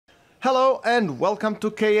Hello and welcome to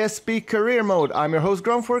KSP Career Mode. I'm your host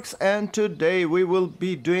GrunfWorks, and today we will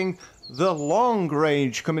be doing the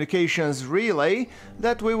long-range communications relay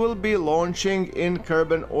that we will be launching in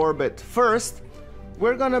Kerbin orbit. First,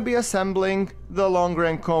 we're gonna be assembling the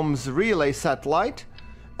long-range comms relay satellite,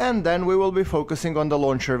 and then we will be focusing on the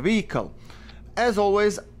launcher vehicle. As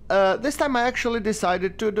always, this time I actually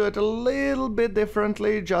decided to do it a little bit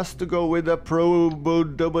differently, just to go with a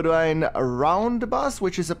Probodoine round bus,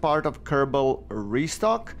 which is a part of Kerbal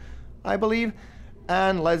restock, I believe.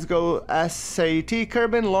 And let's go SAT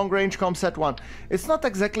Kerbin long range comsat 1. It's not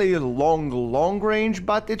exactly long range,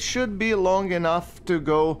 but it should be long enough to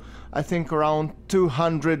go, I think, around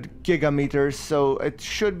 200 gigameters, so it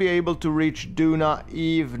should be able to reach Duna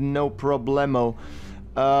Eve no problemo.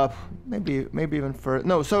 Maybe even further.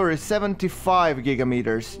 No, sorry, 75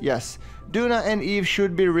 gigameters. Yes, Duna and Eve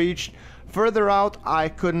should be reached. Further out, I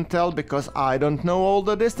couldn't tell because I don't know all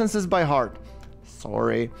the distances by heart.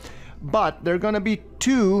 Sorry. But there are gonna be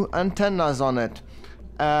two antennas on it.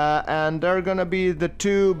 And they're gonna be the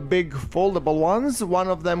two big foldable ones. One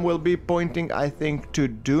of them will be pointing, I think, to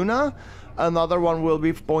Duna. Another one will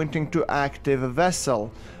be pointing to active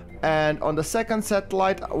vessel. And on the second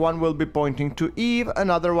satellite, one will be pointing to Eve,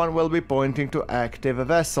 another one will be pointing to active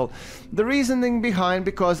vessel. The reasoning behind,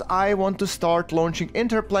 because I want to start launching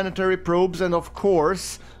interplanetary probes, and of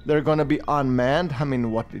course they're gonna be unmanned. I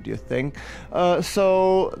mean, what did you think?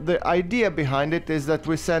 So the idea behind it is that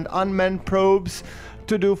we send unmanned probes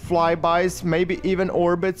to do flybys, maybe even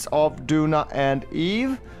orbits of Duna and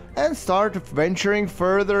Eve, and start venturing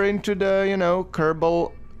further into the, you know,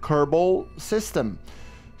 Kerbal system.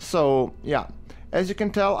 So yeah, as you can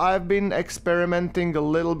tell, I've been experimenting a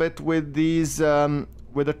little bit with these,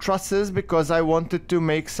 with the trusses, because I wanted to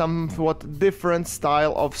make somewhat different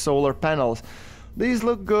style of solar panels. These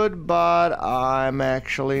look good, but I'm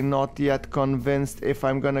actually not yet convinced if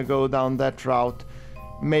I'm gonna go down that route.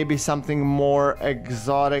 Maybe something more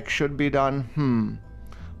exotic should be done.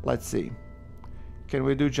 Let's see. Can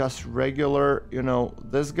we do just regular, you know,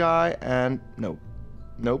 this guy and nope.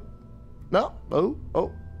 No.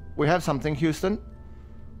 Oh. We have something, Houston.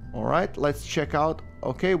 Alright, let's check out.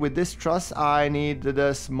 Okay, with this truss I need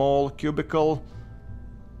the small cubicle.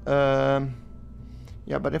 Yeah,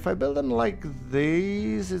 but if I build them like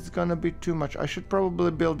these, it's gonna be too much. I should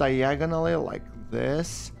probably build diagonally like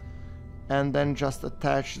this, and then just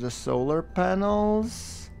attach the solar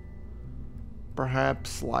panels.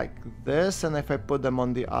 Perhaps like this, and if I put them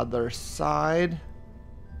on the other side,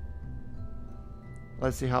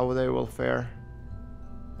 let's see how they will fare.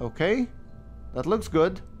 Okay, that looks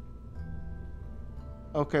good.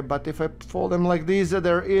 Okay, but if I fold them like these,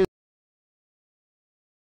 there is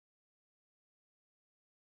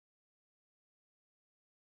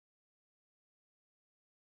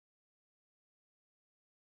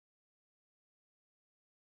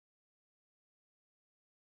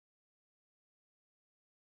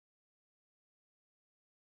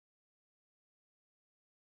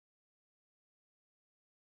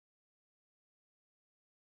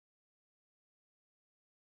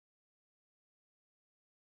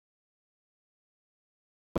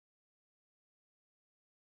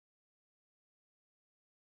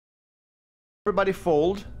everybody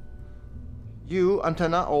fold. You,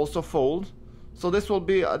 antenna, also fold. So this will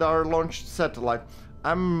be our launch satellite.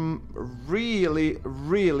 I'm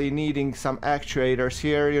really needing some actuators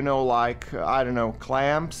here, you know, like, I don't know,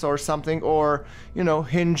 clamps or something, or, you know,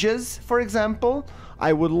 hinges, for example.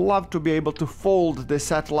 I would love to be able to fold the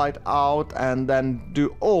satellite out and then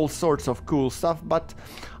do all sorts of cool stuff, but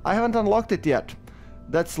I haven't unlocked it yet.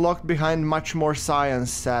 That's locked behind much more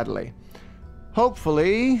science, sadly.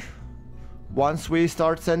 Hopefully, once we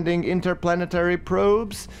start sending interplanetary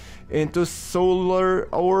probes into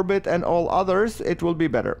solar orbit and all others, it will be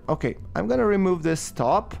better. Okay, I'm gonna remove this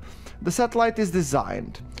top. The satellite is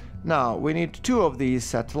designed. Now, we need two of these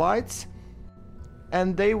satellites,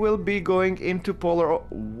 and they will be going into polar...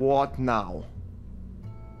 What now?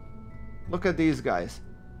 Look at these guys.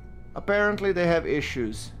 Apparently they have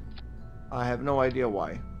issues. I have no idea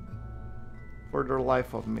why. For the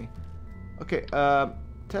life of me. Okay,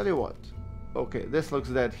 tell you what. Okay, this looks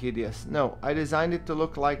that hideous. No, I designed it to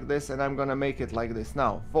look like this, and I'm gonna make it like this.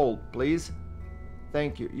 Now, fold, please.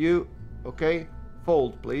 Thank you. You, okay?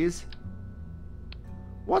 Fold, please.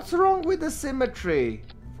 What's wrong with the symmetry?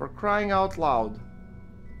 For crying out loud.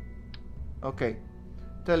 Okay,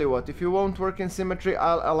 tell you what, if you won't work in symmetry,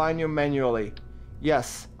 I'll align you manually.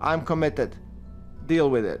 Yes, I'm committed. Deal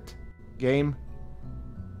with it. Game.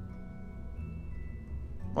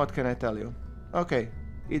 What can I tell you? Okay.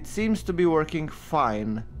 It seems to be working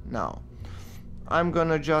fine now. I'm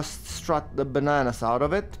gonna just strut the bananas out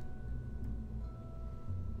of it.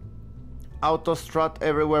 Auto strut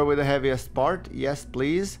everywhere with the heaviest part. Yes,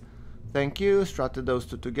 please. Thank you. Strutted those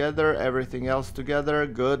two together. Everything else together.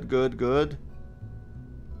 Good, good, good.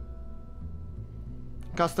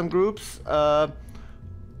 Custom groups.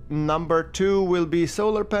 Number 2 will be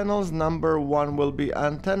solar panels. Number 1 will be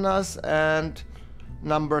antennas. And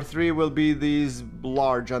number 3 will be these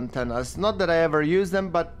large antennas. Not that I ever use them,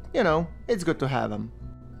 but, you know, it's good to have them.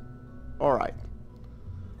 Alright.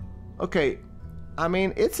 Okay. I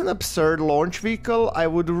mean, it's an absurd launch vehicle. I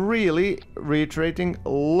would really, reiterating,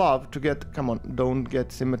 love to get... Come on, don't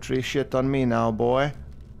get symmetry shit on me now, boy.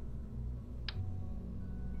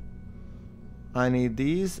 I need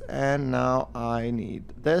these, and now I need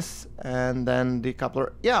this, and then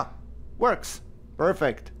decoupler. Yeah, works.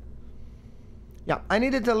 Perfect. Yeah, I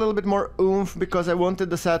needed a little bit more oomph because I wanted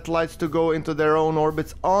the satellites to go into their own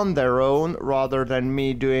orbits on their own, rather than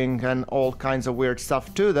me doing all kinds of weird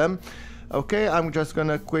stuff to them. Okay, I'm just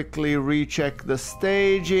gonna quickly recheck the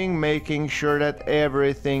staging, making sure that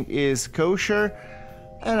everything is kosher.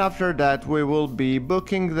 And after that, we will be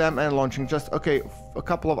booking them and launching. Just, okay, a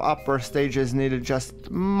couple of upper stages needed just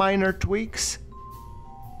minor tweaks.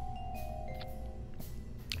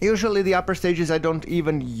 Usually the upper stages I don't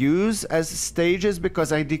even use as stages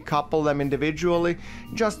because I decouple them individually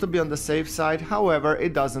just to be on the safe side. However,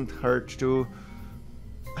 it doesn't hurt to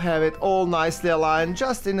have it all nicely aligned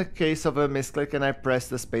just in the case of a misclick and I press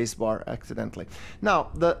the spacebar accidentally. Now,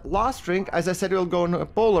 the last ring, as I said, will go in a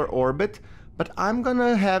polar orbit, but I'm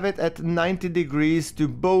gonna have it at 90 degrees to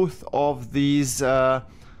both of these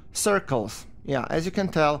circles. Yeah, as you can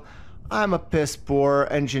tell, I'm a piss poor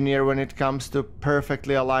engineer when it comes to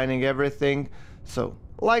perfectly aligning everything. So,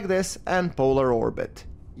 like this and polar orbit.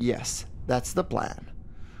 Yes, that's the plan.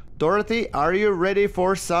 Dorothy, are you ready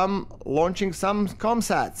for launching some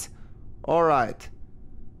comsats? Alright.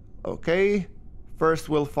 Okay. First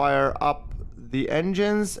we'll fire up the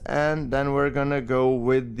engines and then we're gonna go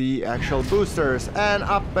with the actual boosters. And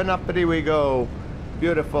uppity we go.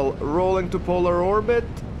 Beautiful. Rolling to polar orbit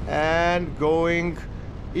and going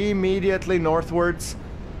immediately northwards.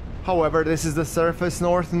 However, this is the surface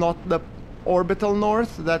north, not the orbital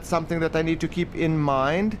north. That's something that I need to keep in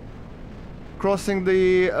mind. Crossing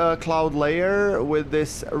the cloud layer with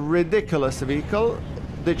this ridiculous vehicle,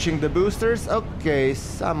 ditching the boosters. Okay,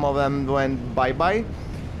 some of them went bye-bye.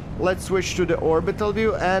 Let's switch to the orbital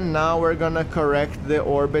view, and now we're gonna correct the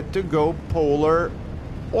orbit to go polar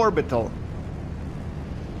orbital.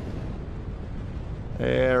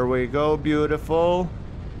 There we go, beautiful.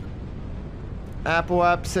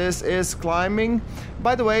 Apoapsis is climbing.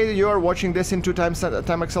 By the way, you are watching this in 2 times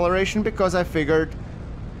time acceleration because I figured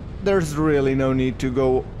there's really no need to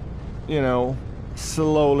go, you know,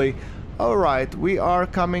 slowly. Alright, we are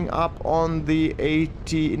coming up on the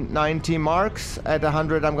 80, 90 marks. At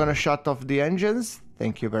 100 I'm gonna shut off the engines.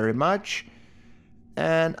 Thank you very much.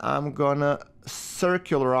 And I'm gonna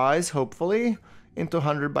circularize, hopefully, into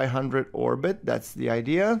 100 by 100 orbit. That's the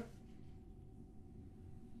idea.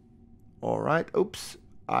 Alright, oops.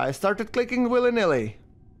 I started clicking willy-nilly.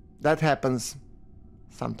 That happens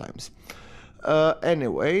sometimes.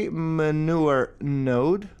 Anyway, manure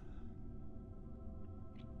node.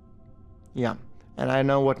 Yeah, and I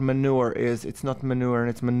know what manure is. It's not manure, and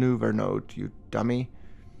it's maneuver node, you dummy.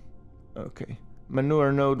 Okay,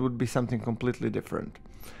 manure node would be something completely different.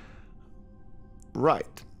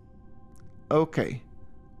 Right. Okay.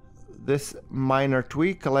 This minor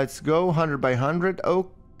tweak, let's go 100 by 100.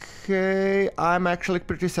 Okay, I'm actually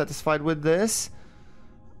pretty satisfied with this.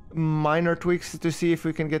 Minor tweaks to see if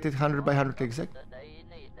we can get it 100 by 100 exact.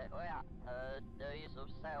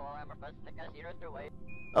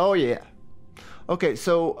 Oh yeah. Okay,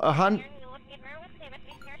 so 100.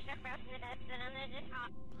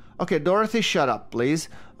 Okay, Dorothy, shut up, please.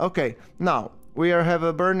 Okay, now we have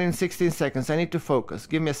a burn in 16 seconds. I need to focus.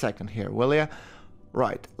 Give me a second here, will ya?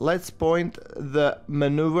 Right. Let's point the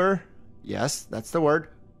maneuver. Yes, that's the word.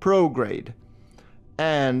 Prograde.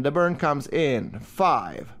 And the burn comes in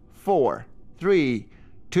 5, 4, 3,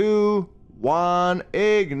 2, 1,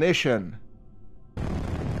 ignition.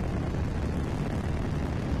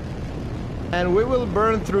 And we will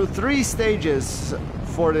burn through 3 stages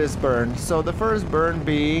for this burn. So the first burn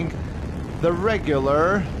being the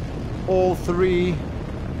regular, all three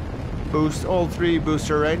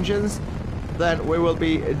booster engines. Then we will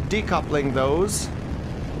be decoupling those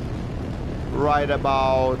right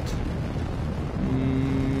about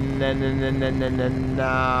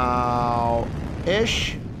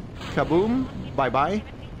now-ish. Kaboom. Bye-bye.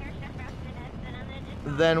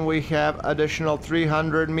 Then we have additional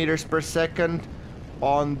 300 meters per second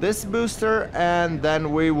on this booster, and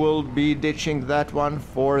then we will be ditching that one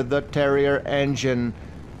for the Terrier engine.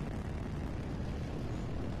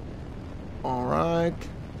 Alright.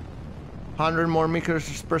 100 more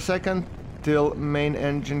meters per second till main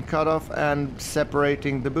engine cutoff and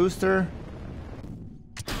separating the booster.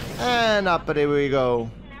 And up we go.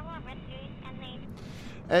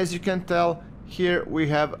 As you can tell, here we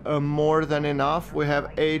have more than enough. We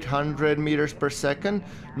have 800 meters per second.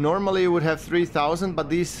 Normally you would have 3000, but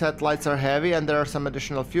these satellites are heavy and there are some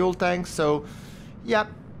additional fuel tanks, so yeah.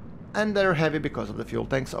 And they're heavy because of the fuel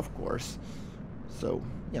tanks, of course. So,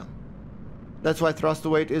 yeah. That's why thrust to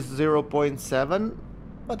weight is 0.7,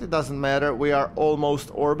 but it doesn't matter. We are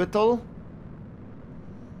almost orbital.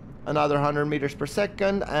 Another 100 meters per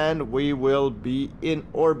second and we will be in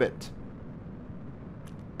orbit.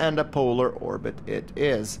 And a polar orbit it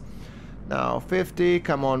is. Now 50,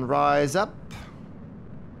 come on, rise up.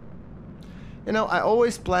 You know, I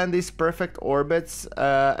always plan these perfect orbits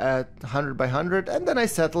at 100 by 100 and then I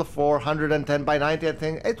settle for 110 by 90 and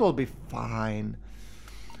think it will be fine.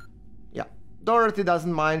 Yeah, Dorothy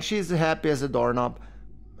doesn't mind, she's happy as a doorknob.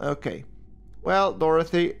 Okay, well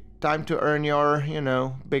Dorothy, time to earn your, you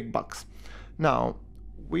know, big bucks. Now,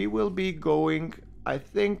 we will be going, I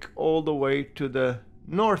think, all the way to the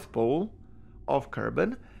North Pole of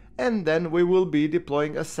Kerbin, and then we will be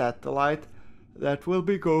deploying a satellite that will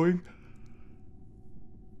be going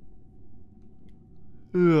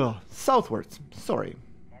southwards. Sorry.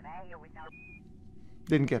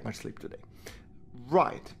 Didn't get much sleep today.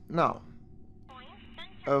 Right, now.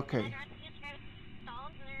 Okay.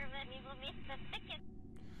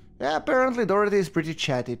 Yeah, apparently Dorothy is pretty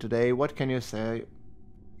chatty today. What can you say?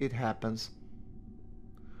 It happens.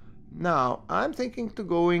 Now, I'm thinking to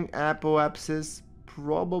going apoapsis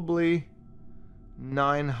probably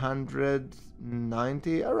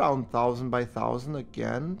 990, around 1000 by 1000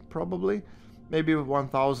 again, probably. Maybe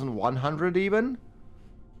 1100 even.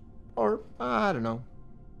 Or, I don't know.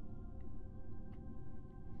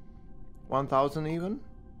 1000 even?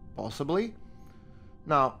 Possibly.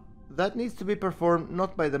 Now, that needs to be performed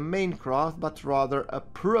not by the main craft, but rather a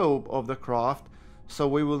probe of the craft. So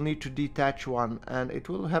we will need to detach one, and it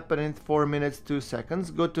will happen in 4 minutes 2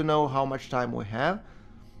 seconds. Good to know how much time we have.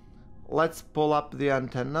 Let's pull up the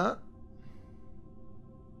antenna.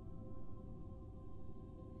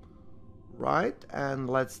 Right, and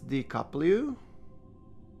let's decouple you.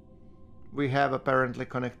 We have apparently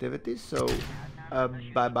connectivity, so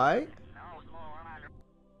bye-bye.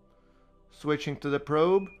 Switching to the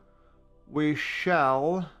probe. We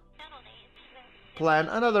shall plan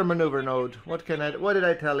another maneuver node. What did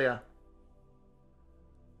I tell ya?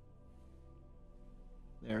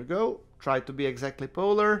 There we go. Try to be exactly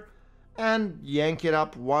polar and yank it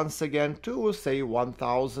up once again to say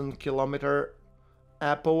 1000 kilometer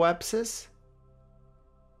apoapsis.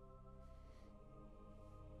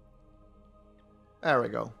 There we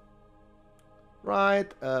go.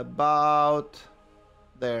 Right about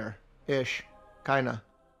there-ish, kinda.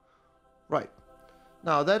 Right.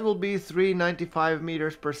 Now that will be 395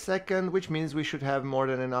 meters per second, which means we should have more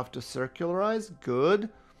than enough to circularize. Good.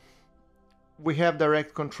 We have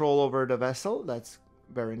direct control over the vessel. That's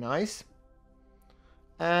very nice.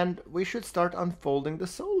 And we should start unfolding the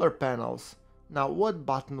solar panels. Now, what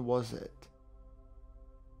button was it?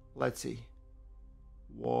 Let's see.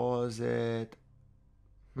 Was it...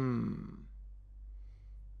 1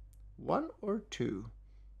 or 2?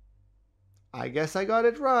 I guess I got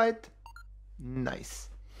it right. Nice.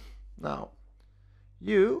 Now,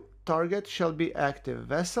 you target shall be active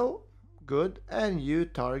vessel. Good. And you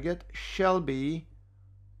target shall be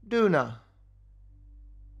Duna.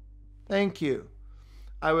 Thank you.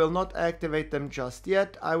 I will not activate them just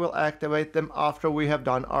yet. I will activate them after we have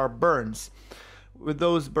done our burns. With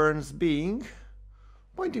those burns being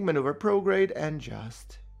pointing maneuver prograde and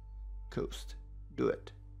just coast. Do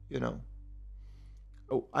it, you know.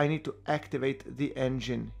 Oh, I need to activate the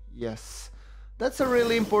engine. Yes. That's a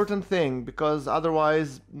really important thing, because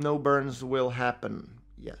otherwise no burns will happen.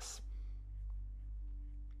 Yes.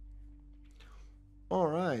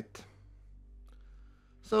 Alright.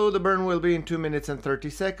 So the burn will be in 2 minutes and 30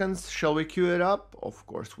 seconds. Shall we queue it up? Of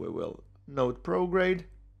course we will. Node prograde.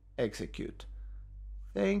 Execute.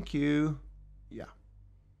 Thank you. Yeah.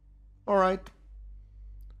 Alright.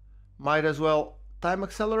 Might as well time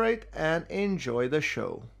accelerate and enjoy the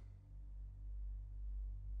show.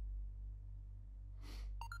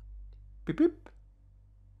 Beep beep.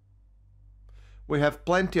 We have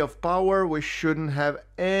plenty of power. We shouldn't have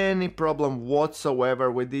any problem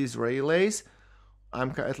whatsoever with these relays.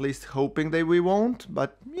 I'm at least hoping that we won't,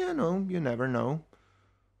 but you know, you never know.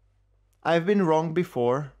 I've been wrong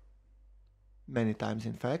before. Many times,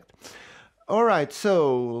 in fact. Alright,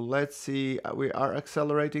 so let's see. We are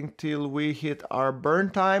accelerating till we hit our burn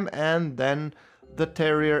time, and then the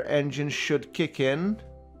Terrier engine should kick in.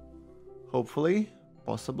 Hopefully.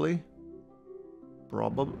 Possibly.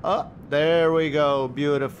 Probably. Oh, there we go.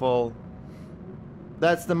 Beautiful.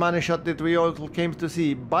 That's the money shot that we all came to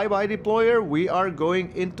see. Bye-bye, deployer. We are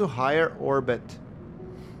going into higher orbit.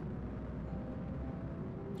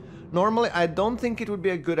 Normally, I don't think it would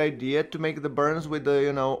be a good idea to make the burns with the,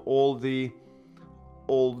 you know, all the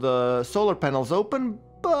solar panels open,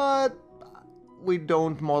 but we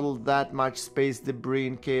don't model that much space debris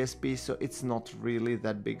in KSP, so it's not really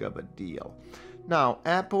that big of a deal. Now,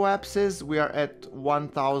 apoapsis, we are at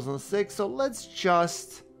 1006, so let's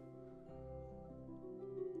just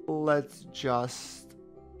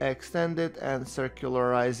extend it and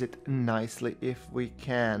circularize it nicely if we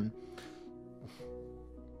can.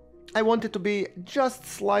 I want it to be just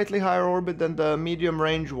slightly higher orbit than the medium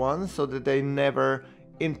range ones, so that they never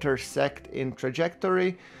intersect in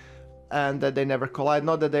trajectory and that they never collide.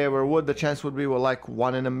 Not that they ever would, the chance would be like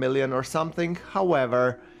 1 in a million or something.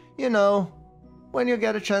 However, you know, when you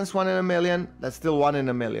get a chance 1 in a million, that's still 1 in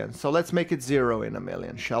a million. So let's make it 0 in a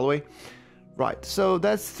million, shall we? Right, so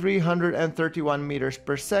that's 331 meters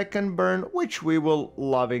per second burn, which we will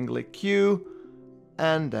lovingly queue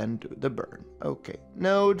and then do the burn. Okay,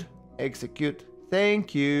 node, execute,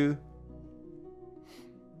 thank you.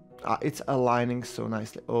 It's aligning so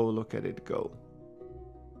nicely. Oh, look at it go.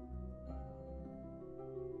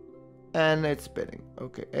 And it's spinning.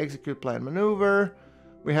 Okay, execute plan maneuver.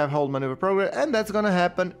 We have hold maneuver progress, and that's gonna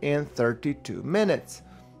happen in 32 minutes.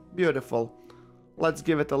 Beautiful. Let's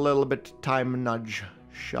give it a little bit time nudge,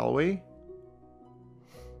 shall we?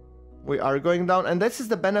 We are going down, and this is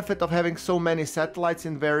the benefit of having so many satellites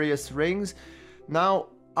in various rings. Now,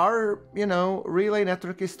 our, you know, relay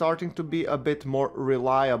network is starting to be a bit more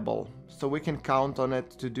reliable, so we can count on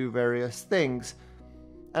it to do various things.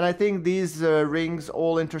 And I think these rings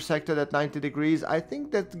all intersected at 90 degrees, I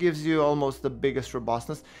think that gives you almost the biggest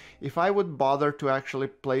robustness. If I would bother to actually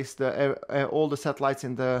place the all the satellites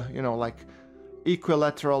in the, you know, like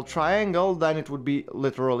equilateral triangle, then it would be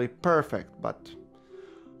literally perfect, but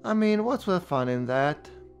I mean, what's the fun in that?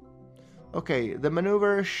 Okay, the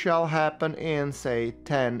maneuver shall happen in, say,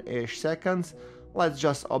 10-ish seconds. Let's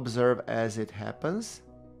just observe as it happens.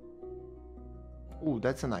 Ooh,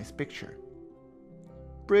 that's a nice picture.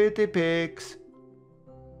 Pretty pics.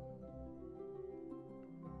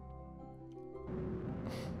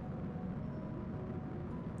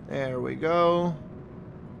 There we go.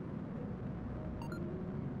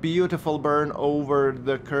 Beautiful burn over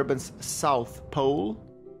the Kerbin's south pole.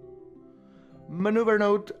 Maneuver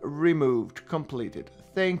node removed, completed.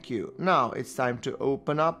 Thank you. Now it's time to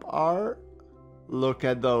open up our... Look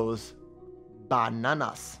at those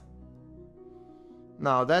bananas.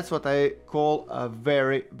 Now that's what I call a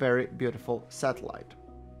very, very beautiful satellite.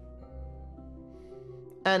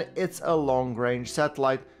 And it's a long-range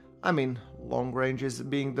satellite. I mean, long range is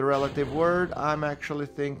being the relative word. I'm actually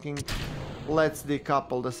thinking, let's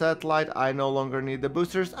decouple the satellite. I no longer need the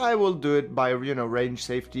boosters. I will do it by, you know, range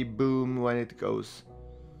safety boom when it goes.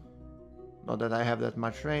 Not that I have that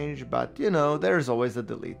much range, but, you know, there's always a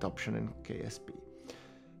delete option in KSP.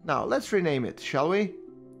 Now, let's rename it, shall we?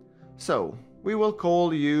 So, we will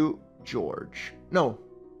call you George. No,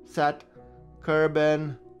 Sat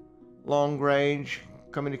Kerbin Long Range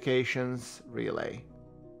Communications Relay.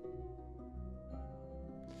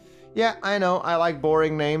 Yeah, I know, I like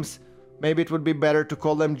boring names. Maybe it would be better to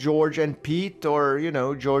call them George and Pete, or, you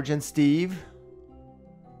know, George and Steve.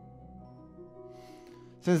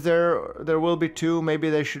 Since there will be two, maybe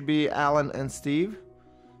they should be Alan and Steve.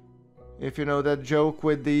 If you know that joke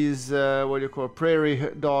with these, what do you call,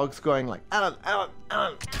 prairie dogs going like, Alan, Alan,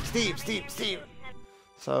 Alan, Steve, Steve, Steve.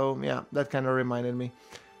 So, yeah, that kind of reminded me.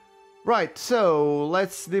 Right, so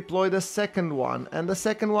let's deploy the second one. And the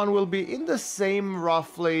second one will be in the same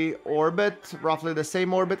roughly the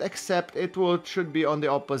same orbit, except it should be on the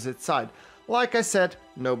opposite side. Like I said,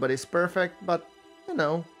 nobody's perfect, but, you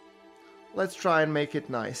know, let's try and make it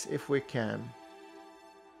nice if we can.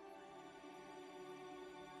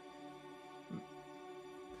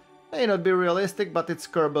 May not be realistic, but it's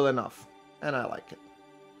Kerbal enough, and I like it.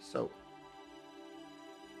 So.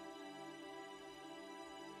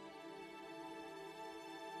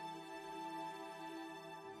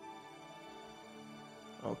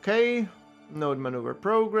 Okay, node maneuver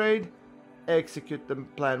prograde, execute the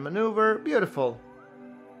plan maneuver, beautiful.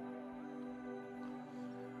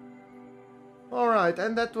 Alright,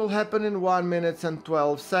 and that will happen in 1 minute and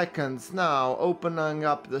 12 seconds. Now, opening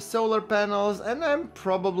up the solar panels, and I'm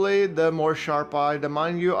probably the more sharp-eyed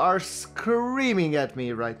among you are screaming at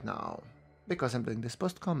me right now. Because I'm doing this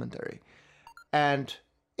post-commentary. And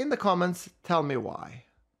in the comments, tell me why.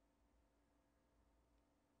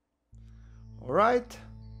 Alright.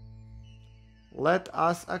 Let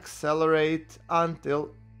us accelerate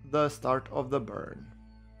until the start of the burn.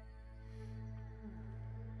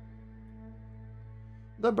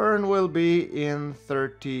 The burn will be in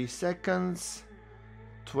 30 seconds,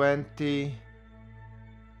 20,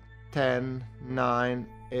 10, 9,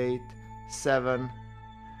 8, 7,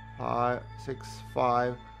 5, 6,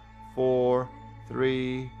 5, 4,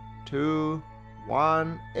 3, 2,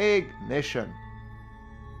 1, ignition.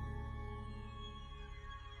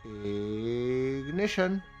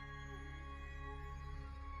 Ignition.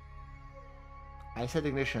 I said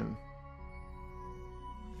ignition.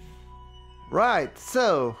 Right,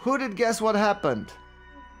 so, who did guess what happened?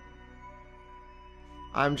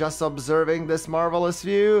 I'm just observing this marvelous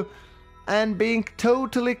view and being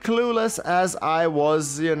totally clueless as I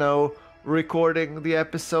was, you know, recording the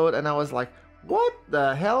episode, and I was like, what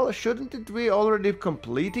the hell? Shouldn't it be already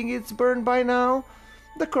completing its burn by now?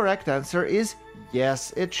 The correct answer is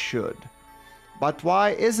yes, it should. But why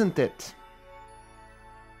isn't it?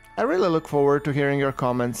 I really look forward to hearing your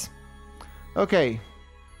comments. Okay.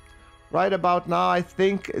 Right about now, I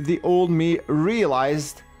think the old me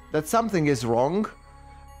realized that something is wrong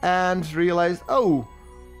and realized, oh,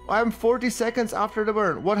 I'm 40 seconds after the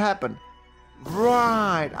burn. What happened?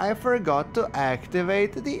 Right, I forgot to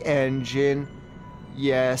activate the engine.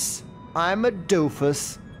 Yes, I'm a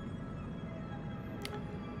doofus.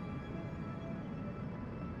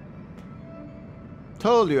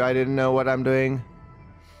 Told you I didn't know what I'm doing.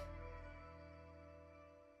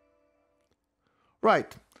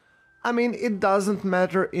 Right. I mean, it doesn't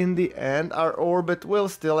matter in the end, our orbit will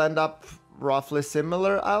still end up roughly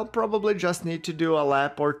similar. I'll probably just need to do a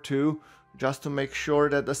lap or two just to make sure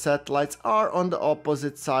that the satellites are on the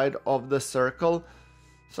opposite side of the circle.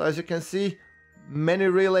 So as you can see, many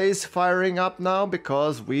relays firing up now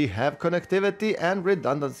because we have connectivity and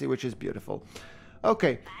redundancy, which is beautiful.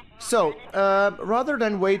 Okay. So, rather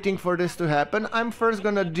than waiting for this to happen, I'm first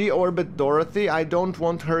gonna deorbit Dorothy. I don't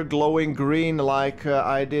want her glowing green like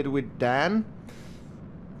I did with Dan.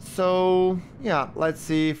 So, yeah, let's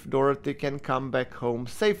see if Dorothy can come back home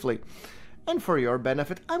safely. And for your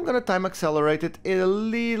benefit, I'm gonna time accelerate it a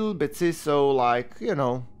little bitsy, so like, you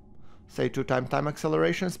know, say 2x time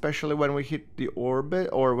acceleration, especially when we hit the orbit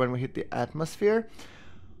or when we hit the atmosphere.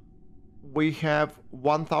 We have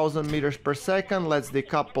 1000 meters per second. Let's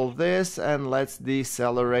decouple this and let's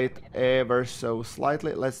decelerate ever so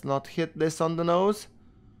slightly. Let's not hit this on the nose.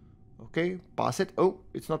 Okay, pass it. Oh,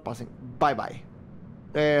 it's not passing. Bye-bye.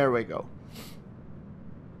 There we go.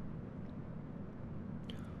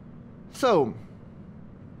 So,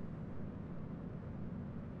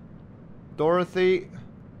 Dorothy,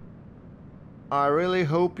 I really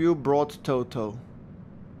hope you brought Toto.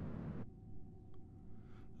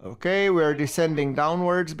 Okay, we're descending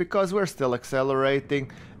downwards because we're still accelerating,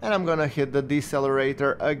 and I'm gonna hit the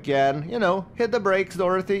decelerator again. You know, hit the brakes,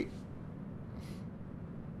 Dorothy.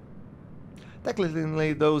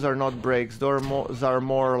 Technically, those are not brakes. Those are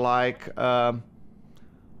more like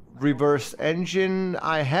reverse engine.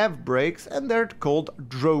 I have brakes, and they're called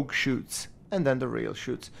drogue chutes, and then the real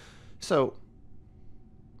chutes. So,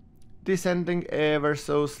 descending ever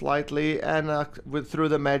so slightly, and through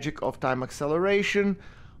the magic of time acceleration,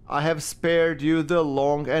 I have spared you the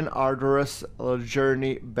long and arduous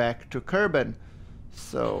journey back to Kerbin.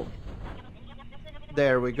 So,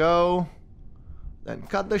 there we go. Then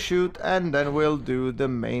cut the chute, and then we'll do the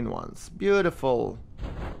main ones. Beautiful.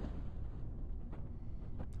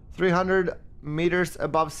 300 meters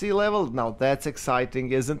above sea level. Now that's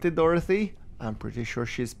exciting, isn't it, Dorothy? I'm pretty sure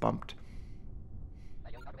she's pumped.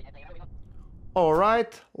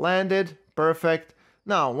 Alright, landed. Perfect.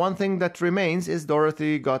 Now, one thing that remains is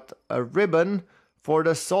Dorothy got a ribbon for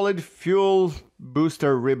the solid fuel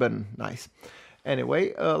booster ribbon. Nice.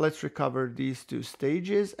 Anyway, let's recover these two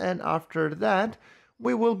stages, and after that,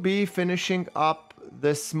 we will be finishing up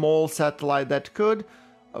the small satellite that could.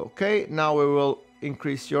 Okay, now we will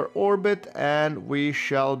increase your orbit, and we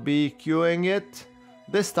shall be queuing it,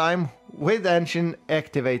 this time with engine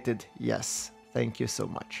activated. Yes, thank you so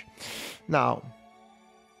much. Now,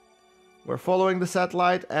 we're following the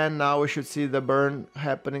satellite, and now we should see the burn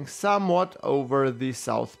happening somewhat over the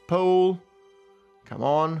South Pole. Come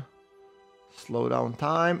on. Slow down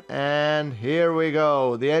time, and here we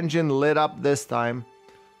go. The engine lit up this time.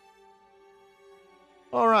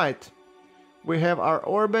 Alright. We have our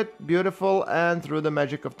orbit, beautiful, and through the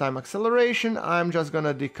magic of time acceleration, I'm just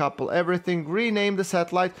gonna decouple everything, rename the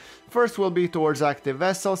satellite. First will be towards active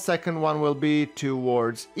vessel, second one will be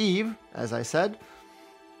towards Eve, as I said.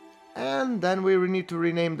 And then we need to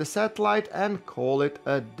rename the satellite and call it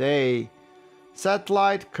a day.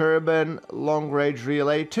 Satellite Kerbin Long Range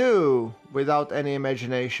Relay 2, without any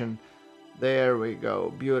imagination. There we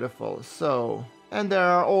go, beautiful. So, and they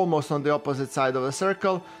are almost on the opposite side of the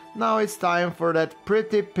circle. Now it's time for that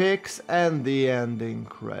pretty pics and the ending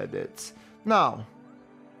credits. Now,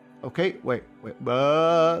 okay, wait,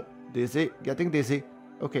 dizzy, getting dizzy.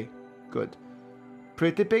 Okay, good.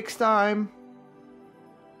 Pretty pics time.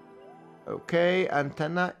 Okay,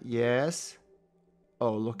 antenna, yes.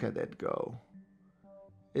 Oh, look at it go.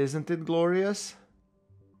 Isn't it glorious?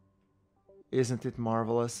 Isn't it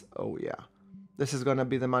marvelous? Oh yeah. This is gonna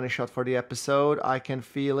be the money shot for the episode. I can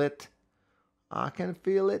feel it. I can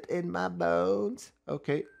feel it in my bones.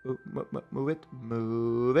 Okay, move it,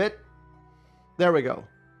 move it. There we go.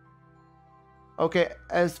 Okay,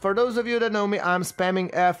 as for those of you that know me, I'm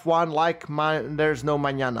spamming F1 like there's no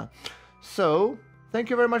mañana. So, thank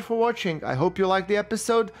you very much for watching. I hope you liked the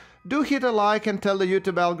episode. Do hit a like and tell the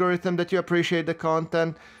YouTube algorithm that you appreciate the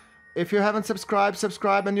content. If you haven't subscribed,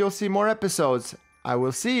 subscribe and you'll see more episodes. I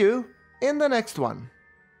will see you in the next one.